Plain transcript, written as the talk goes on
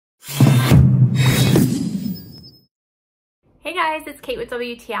Hey guys, it's Kate with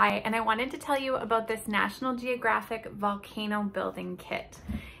WTI, and I wanted to tell you about this National Geographic Volcano Building Kit.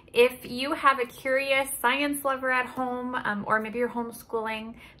 If you have a curious science lover at home, or maybe you're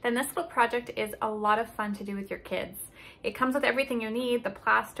homeschooling, then this little project is a lot of fun to do with your kids. It comes with everything you need, the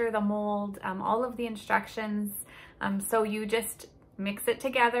plaster, the mold, all of the instructions. So you just mix it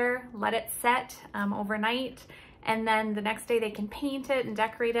together, let it set overnight, and then the next day they can paint it and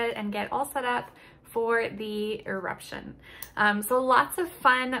decorate it and get all set up for the eruption. So lots of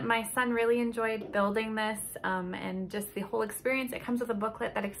fun. My son really enjoyed building this and just the whole experience. It comes with a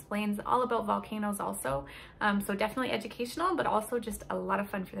booklet that explains all about volcanoes also. So definitely educational, but also just a lot of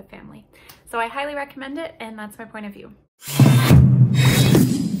fun for the family. So I highly recommend it, and that's my point of view.